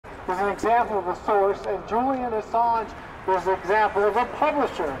is an example of a source, and Julian Assange is an example of a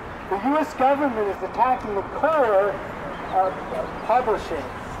publisher. The U.S. government is attacking the core of publishing.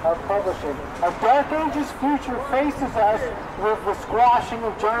 A dark ages future faces us with the squashing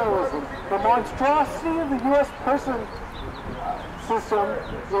of journalism. The monstrosity of the U.S. prison system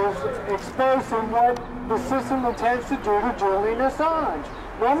is exposing what the system intends to do to Julian Assange.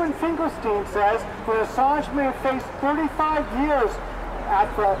 Roman Finkelstein says that Assange may face 35 years at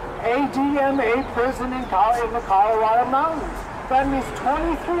the ADMA prison in the Colorado Mountains. That means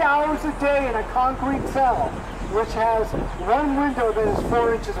 23 hours a day in a concrete cell, which has one window that is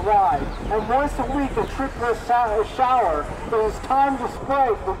 4 inches wide, and once a week a triplet shower that is timed to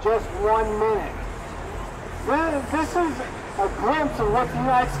spray for just 1 minute. This is a glimpse of what the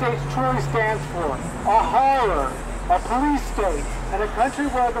United States truly stands for: a horror, a police state, and a country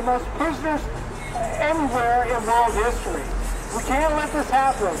where the most prisoners anywhere in world history. We can't let this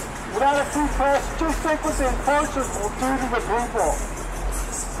happen. Without a free press, just think what the enforcers will do to the people.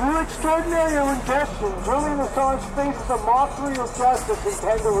 Through extraordinary ingestion, Julian Assange faces a mockery of justice in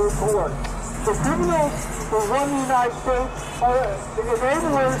kangaroo court. The criminals who run the United States are the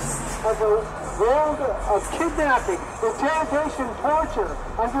enablers of a world of kidnapping, interrogation, torture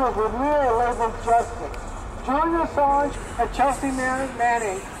under a veneer labeled justice. Julian Assange and Chelsea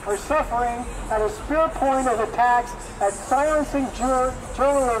Manning are suffering at a spear point of attacks at silencing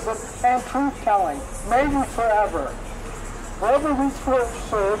journalism and truth-telling, maybe forever. Global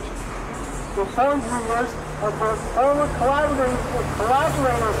research informs readers of the former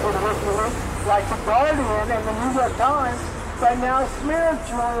collaborators with WikiLeaks, like The Guardian and the New York Times, that now smeared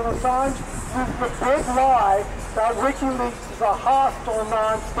Julian Assange with the big lie that WikiLeaks is a hostile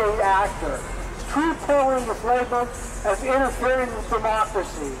non-state actor. Truth-telling is labeled as interfering with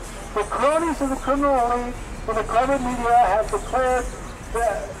democracy. The cronies of the criminal elite and the clever media have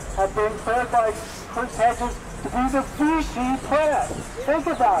been declared by Chris Hedges to be the Vichy press. Think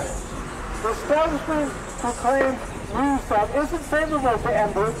about it. The establishment proclaims news that isn't favorable to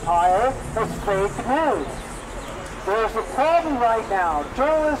empire as fake news. There's a problem right now.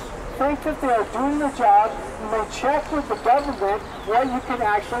 Journalists think that they are doing their job and they check with the government what you can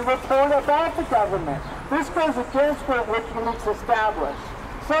actually report about the government. This goes against what WikiLeaks established.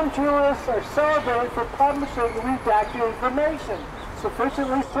 Some journalists are celebrated for publishing redacted information,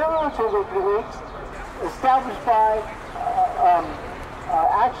 sufficiently similar to WikiLeaks, established by,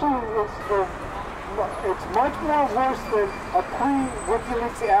 actually it's much more worse than a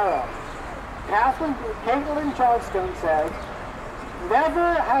pre-WikiLeaks era. Caitlin Johnstone says,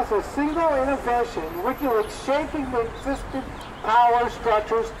 never has a single innovation, WikiLeaks, shaking the existing power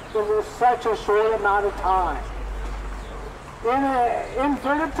structures in such a short amount of time. In an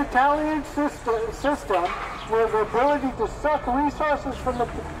inverted totalitarian system where the ability to suck resources from the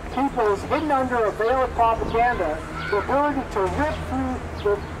people is hidden under a veil of propaganda, the ability to rip through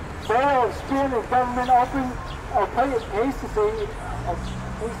the veil of skin of government open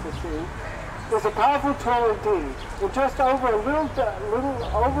is a powerful tool indeed. In just over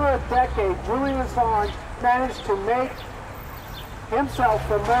a decade, Julian Assange managed to make himself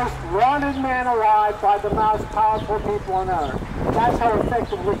the most wanted man alive by the most powerful people on earth. That's how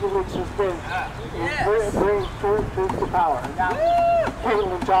effective WikiLeaks has been in bringing truth to power. Now,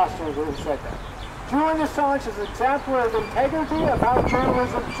 Caitlin Johnstone really said that. Julian Assange is an example of integrity of how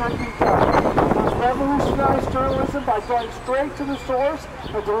journalism should be done. He's revolutionized journalism by going straight to the source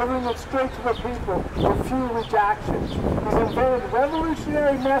and delivering it straight to the people with few rejections. He's invented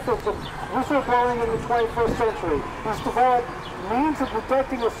revolutionary methods of whistleblowing in the 21st century. He's developed means of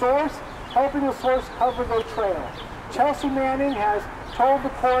protecting a source, helping a source cover their trail. Chelsea Manning has told the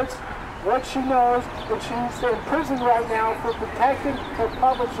courts what she knows, and she's in prison right now for protecting her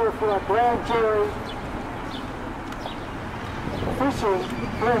publisher from a grand jury fishing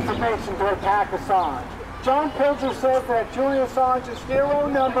for information to attack Assange. John Pilger says that Julian Assange is hero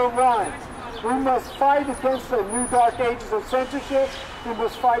number one. We must fight against the new dark ages of censorship. We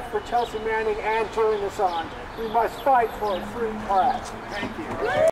must fight for Chelsea Manning and Julian Assange. We must fight for a free press. Thank you.